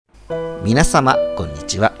皆様こんに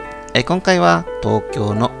ちは。今回は東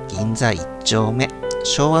京の銀座一丁目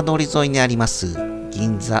昭和通り沿いにあります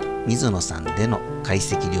銀座水野さんでの懐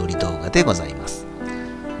石料理動画でございます。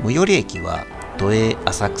最寄り駅は都営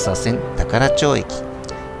浅草線宝町駅、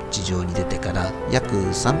地上に出てから約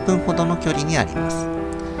3分ほどの距離にあります。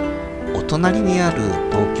お隣にある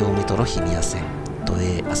東京メトロ日比谷線都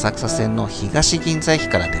営浅草線の東銀座駅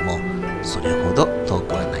からでもそれほど遠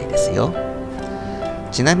くはないですよ。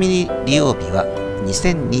ちなみに利用日は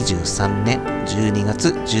2023年12月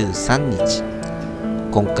13日。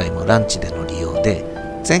今回もランチでの利用で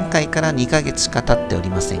前回から2ヶ月しか経っており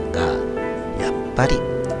ませんが、やっぱり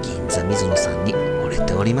銀座水野さんに惚れ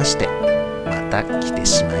ておりまして、また来て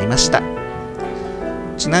しまいました。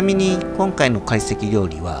ちなみに今回の懐石料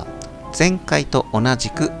理は前回と同じ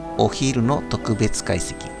くお昼の特別会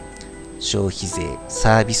席、消費税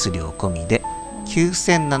サービス料込みで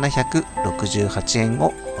9768円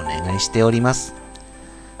をお願いしております。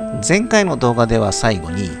前回の動画では最後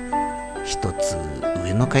に一つ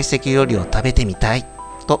上の懐石料理を食べてみたい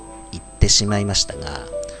と言ってしまいましたが、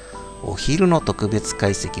お昼の特別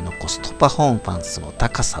会席のコストパフォーマンスの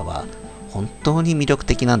高さは本当に魅力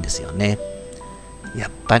的なんですよね。やっ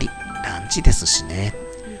ぱりランチですしね。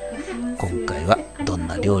今回はどん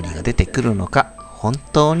な料理が出てくるのか本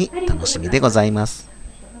当に楽しみでございます。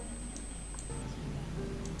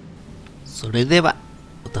それでは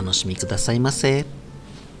お楽しみくださいませ。あ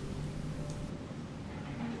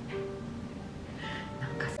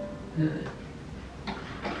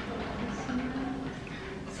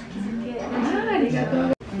りがと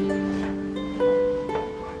う。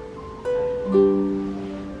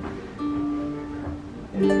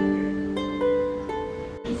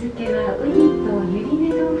日付はウニとゆり根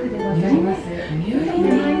豆腐でございます。ゆり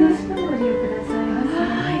根のスプーンをご利用くださいませ。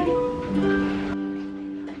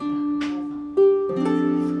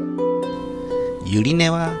ゆり根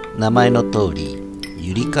は名前の通り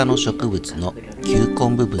ユリ科の植物の球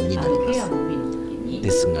根部分になります。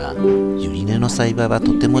ですがゆり根の栽培は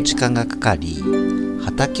とても時間がかかり、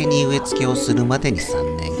畑に植え付けをするまでに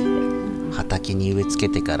3年、畑に植え付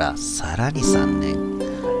けてからさらに3年、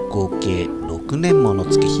合計6年もの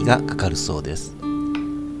月日がかかるそうです。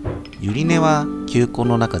ゆり根は球根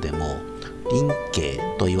の中でも輪茎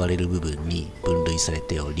と言われる部分に分類され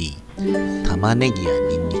ており、玉ねぎや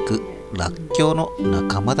ニンニク、らっきょうの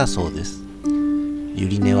仲間だそうです。ゆ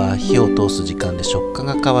り根は火を通す時間で食感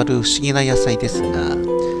が変わる不思議な野菜ですが、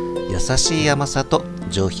優しい甘さと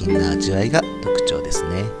上品な味わいが特徴です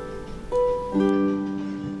ね。ご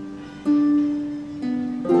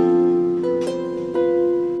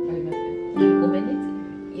めんね。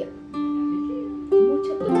いや、もう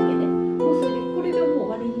ちょっとだけね。もうそれでこれでもう終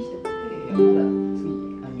わりにしておく。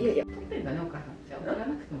いやいや、取ってんだねお母さん。じゃあ折ら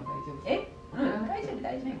なくても大丈夫。大丈夫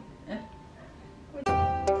大丈夫。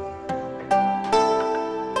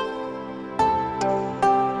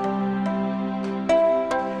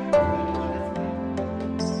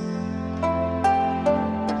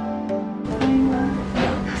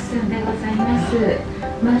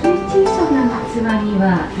丸い小さな器に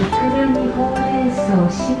はイクラにほうれん草、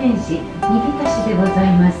しめじ、煮浸しでござ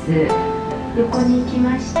います。横に行き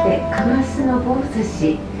ましてカマスの棒寿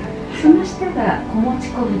司、その下が小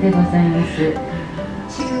餅昆布でございます。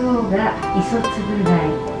中央が磯つぶ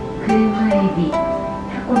貝、車エビ、タ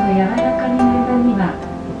コの柔らか煮の間には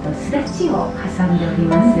すだちを挟んでおり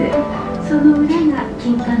ます。その裏が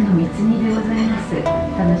金柑の蜜煮でございます。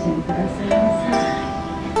楽しみくださいませ。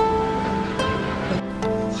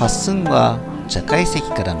八寸は茶会席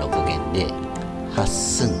からの語源で、八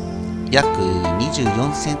寸約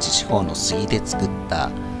24センチ四方の杉で作った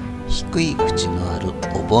低い口のある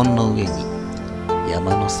お盆の上に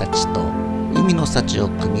山の幸と海の幸を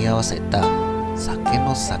組み合わせた酒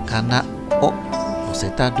の魚を乗せ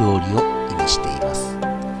た料理を意味しています。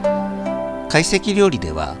懐石料理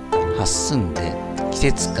では八寸で季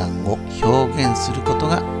節感を表現すること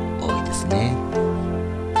が多いですね。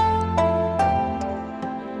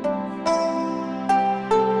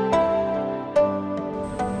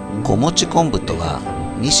小餅昆布とは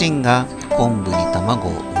ニシンが昆布に卵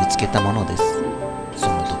を産みつけたものです。そ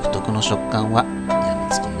の独特の食感はや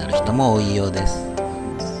みつきになる人も多いようです。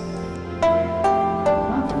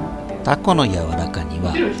タコの柔らかに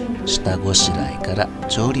は下ごしらえから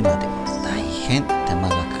調理まで大変手間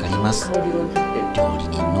がかかります。料理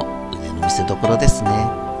人の腕の見せ所ですね。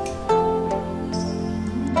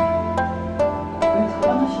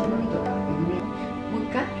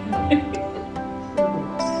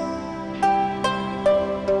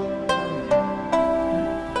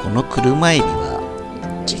この車エビは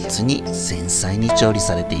実に繊細に調理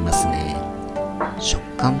されていますね。食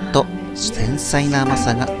感と繊細な甘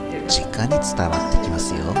さが直に伝わってきま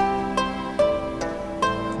すよ。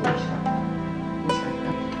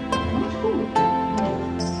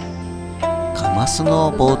カマス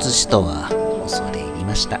の棒寿司とは恐れ入り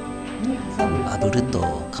ました。炙ると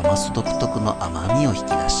カマス独特の甘みを引き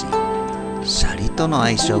出し、シャリとの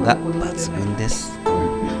相性が抜群です。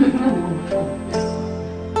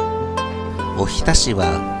おひたしは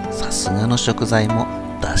さすがの食材も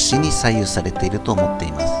出汁に左右されていると思って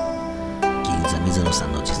います。銀座水野さ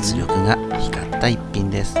んの実力が光った一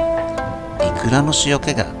品です。イクラの塩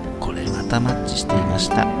気がこれまたマッチしていまし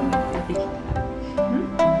た。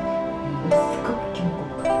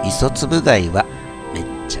磯粒貝はめっ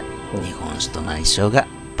ちゃ日本酒との相性が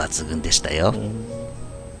抜群でしたよ。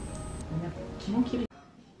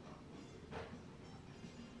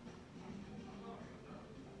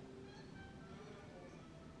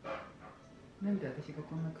なんで私が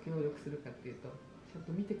こんな協力するかっていうと、ちゃん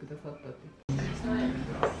と見てくださったって。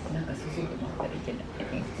なんかすすってもらったらいけない。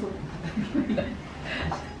そうだ。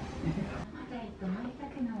マダイとマイタ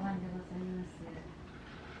ケのお椀でございます。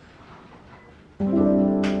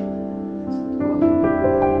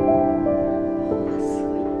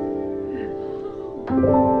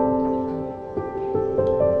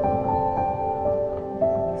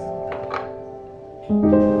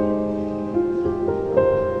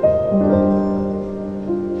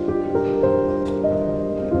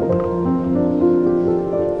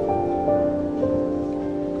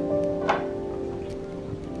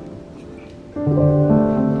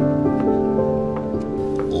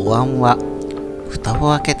お椀は蓋を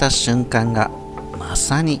開けた瞬間がま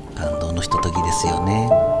さに感動のひとときですよね。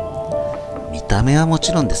見た目はも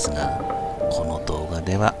ちろんですが、この動画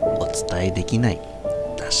ではお伝えできない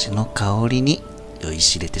出汁の香りに酔い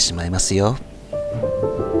しれてしまいますよ。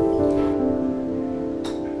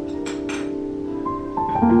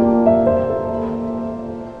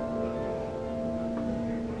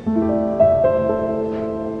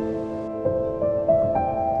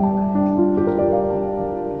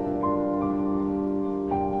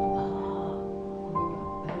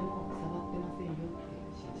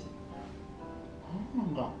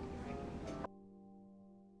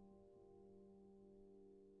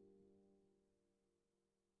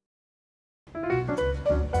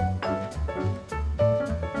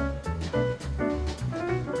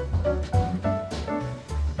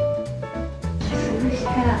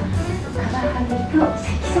カワハギと関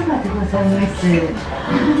そばでございます。はい。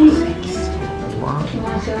肝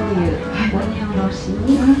醤油、鬼おろし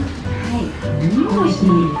に、はい。コーヒー。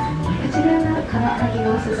こちらがカワハギの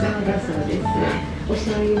おすすめだそうです。お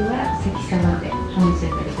醤油は関そばでお召し上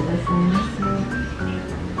がりくださいませ。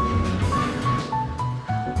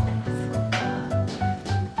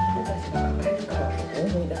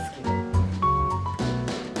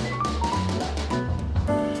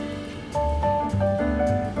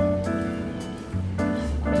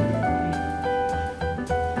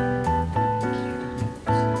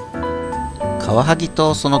カワハギ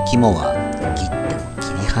とその肝は切っても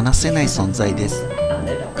切り離せない存在です。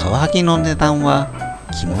カワハギの値段は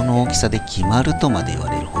肝の大きさで決まるとまで言わ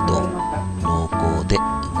れるほど濃厚で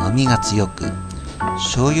旨味が強く、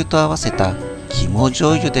醤油と合わせた肝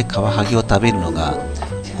醤油でカワハギを食べるのが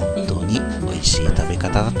本当に美味しい食べ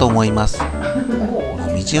方だと思います。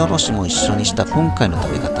もみじおろしも一緒にした今回の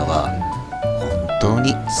食べ方は本当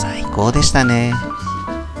に最高でしたね。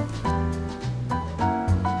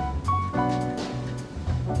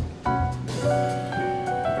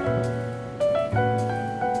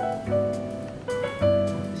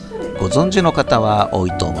ご存知の方は多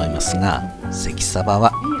いと思いますが、関サバ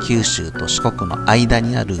は九州と四国の間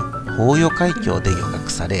にある豊予海峡で漁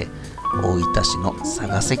獲され、大分市の佐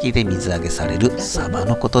賀関で水揚げされるサバ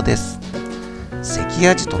のことです。関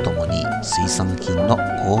あじとともに水産品の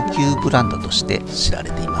高級ブランドとして知ら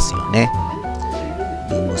れていますよね。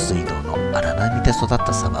豊後水道の荒波で育っ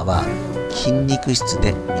たサバは筋肉質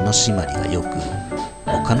で身の締まりが良く、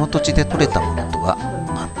他の土地で採れたものとは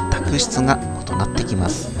全く質が異なってきま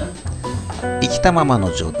す。生きたまま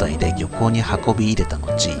の状態で漁港に運び入れた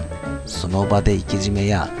後、その場で生け締め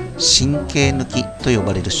や神経抜きと呼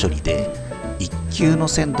ばれる処理で一級の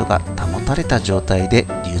鮮度が保たれた状態で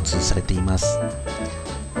流通されています。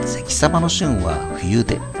関サバの旬は冬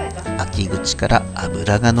で、秋口から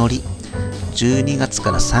脂がのり、12月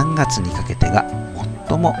から3月にかけてが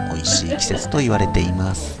最も美味しい季節と言われてい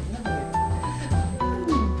ます。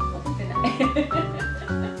はい、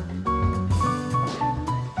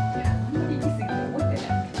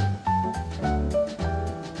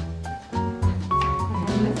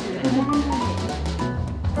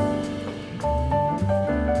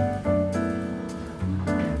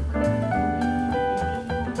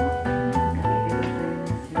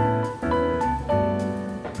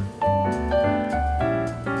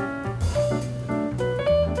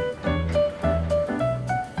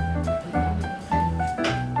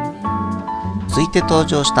続いて登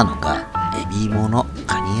場したのがエビ芋の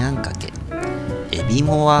カニあんかけ。エビ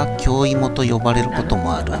芋は京芋と呼ばれること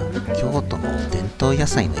もある京都の伝統野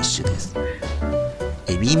菜の一種です。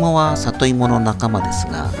エビ芋は里芋の仲間です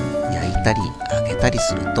が、焼いたり揚げたり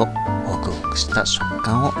するとホクホクした食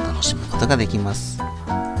感を楽しむことができます。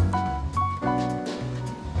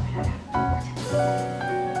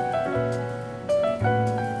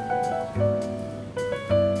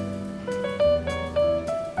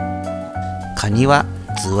カニは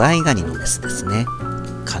ズワイガニのメスですね。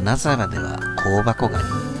金沢では香箱ガニ、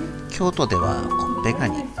京都ではコッペガ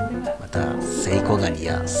ニ、またセイコガニ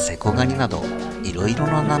やセコガニなどいろいろ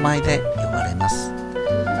な名前で呼ばれます。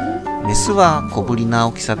メスは小ぶりな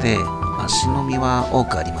大きさで足の実は多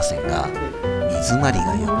くありませんが、水まり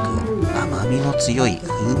がよく甘みの強い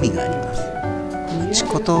風味があります。内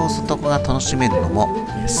子と外子が楽しめるのも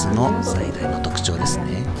メスの最大の特徴です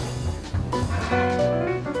ね。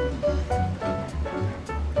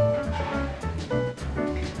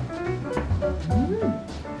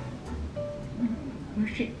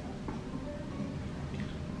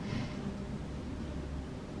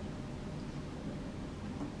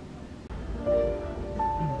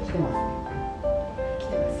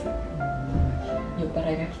酔っ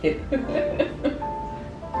払いが来てる。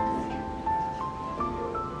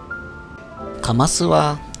カマス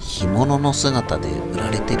は干物の姿で売ら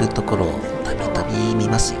れているところをたびたび見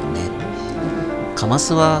ますよね。カマ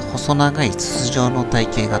スは細長い筒状の体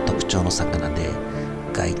型が特徴の魚で、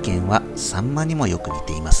外見はサンマにもよく似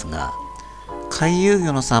ていますが、回遊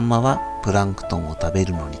魚のサンマはプランクトンを食べ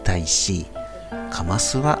るのに対し、カマ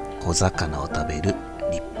スは小魚を食べる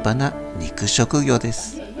立派な肉食魚で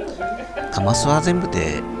す。カマスは全部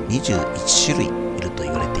で21種類いると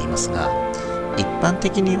言われていますが、一般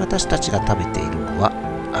的に私たちが食べているのは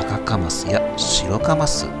赤カマスや白カマ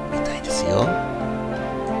スみたいですよ。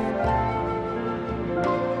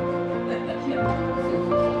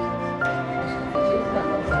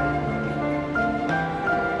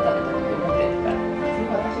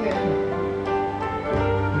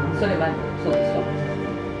それはそうですよ。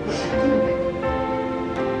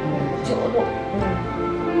ちょうど。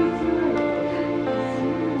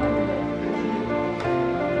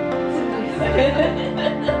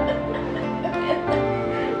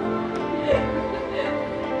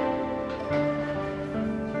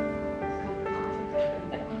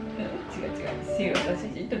違う写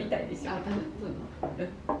真撮りたいでしょ。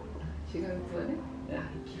違う器ね。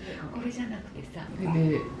これじゃなくてさ。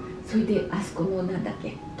それであそこのなんだっ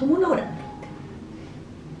け、友の浦。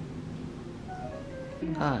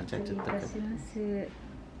ああ、じゃあちょっと。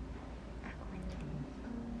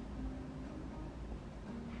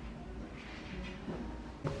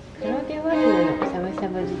黒毛和牛のしゃぶしゃ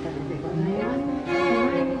ぶ仕立てでございます。手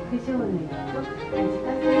前に九条ネギと自家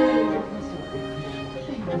製の胡椒で。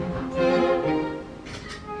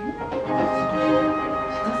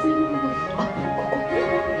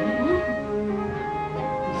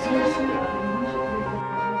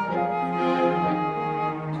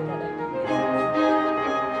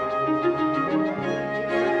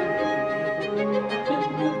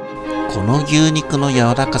この牛肉の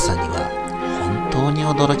柔らかさには本当に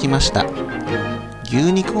驚きました。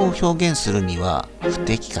牛肉を表現するには不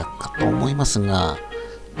適格かと思いますが、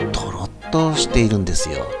とろっとしているんです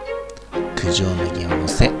よ。九条ネギをの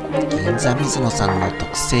せ、銀座水野さんの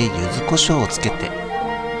特製柚子胡椒をつけて、もう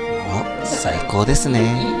最高です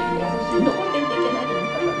ね。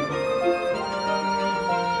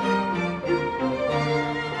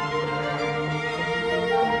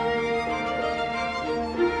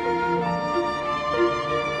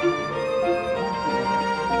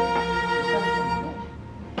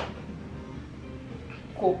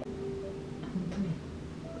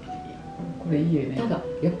これいいよね。ただ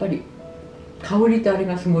やっぱり香りとあれ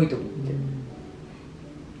がすごいと思って。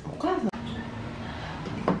お母さん。い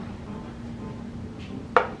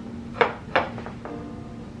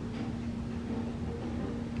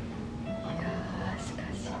やしか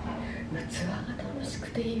し器が楽しく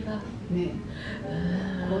ていいわ。ね。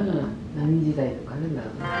こういうの何時代とかあるんだ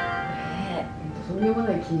ろうね。とんでも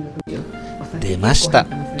ない金額よ。出ました、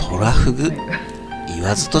トラフグ。言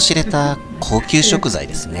わずと知れた高級食材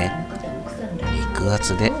ですね。肉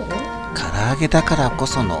厚で唐揚げだからこ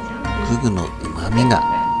そのフグのうまみが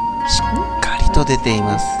しっかりと出てい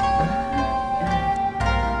ます。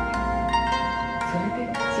それ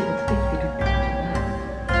で仕事できてるってことだな。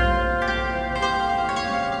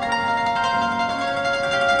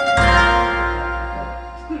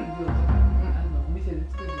作る量とかお店で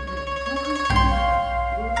作る量とか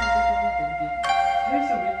最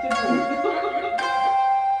初めっちゃ上手。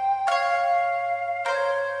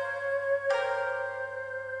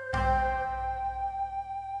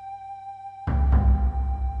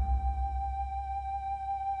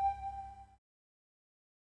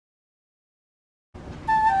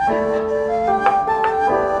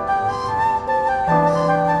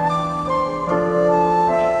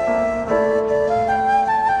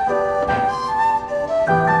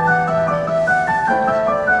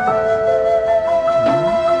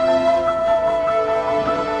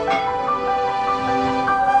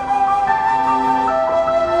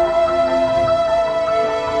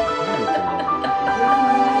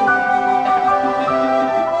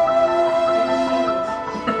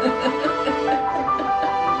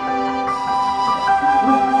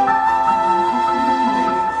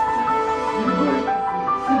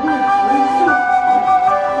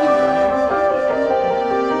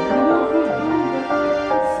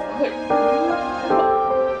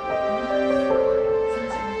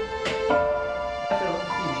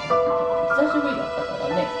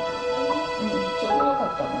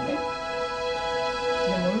ったのね。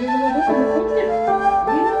でも上のどこ残ってる。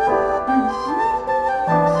上の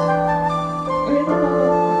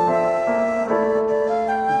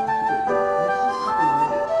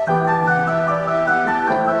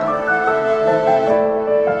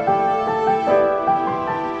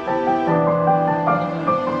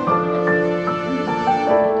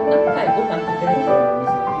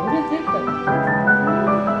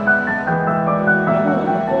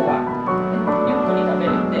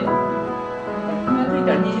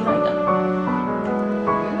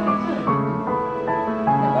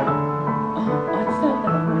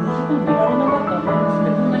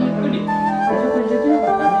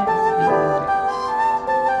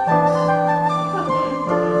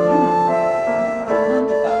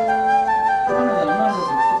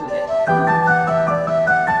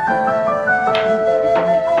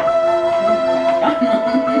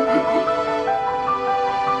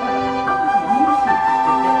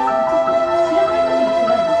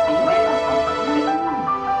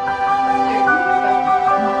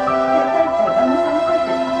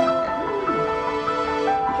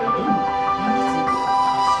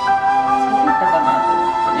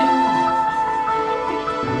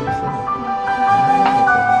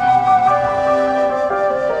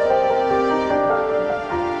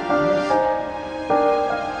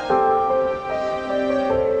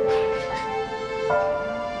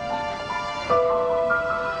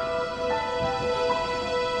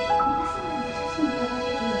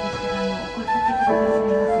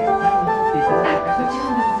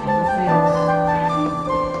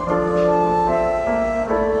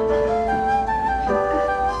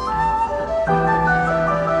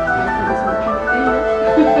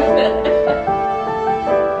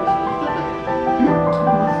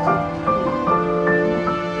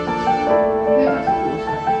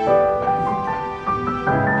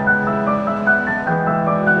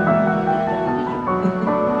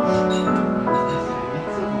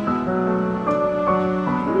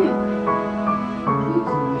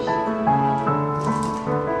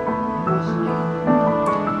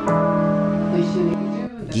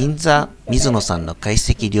銀座水野さんの懐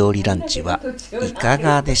石料理ランチはいか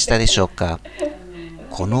がでしたでしょうか。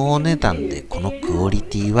このお値段でこのクオリ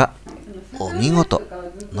ティはお見事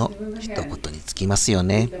の一言につきますよ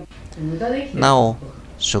ね。なお、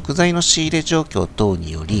食材の仕入れ状況等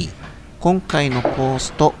により今回のコー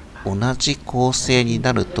スと同じ構成に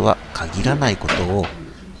なるとは限らないことを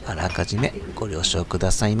あらかじめご了承く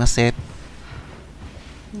ださいませ。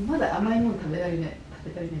まだ甘いもの食べ足りない。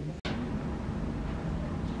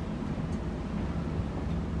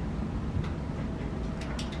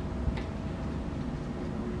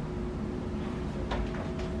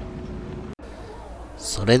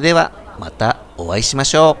それではまたお会いしま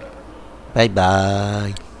しょう。バイバー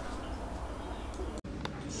イ。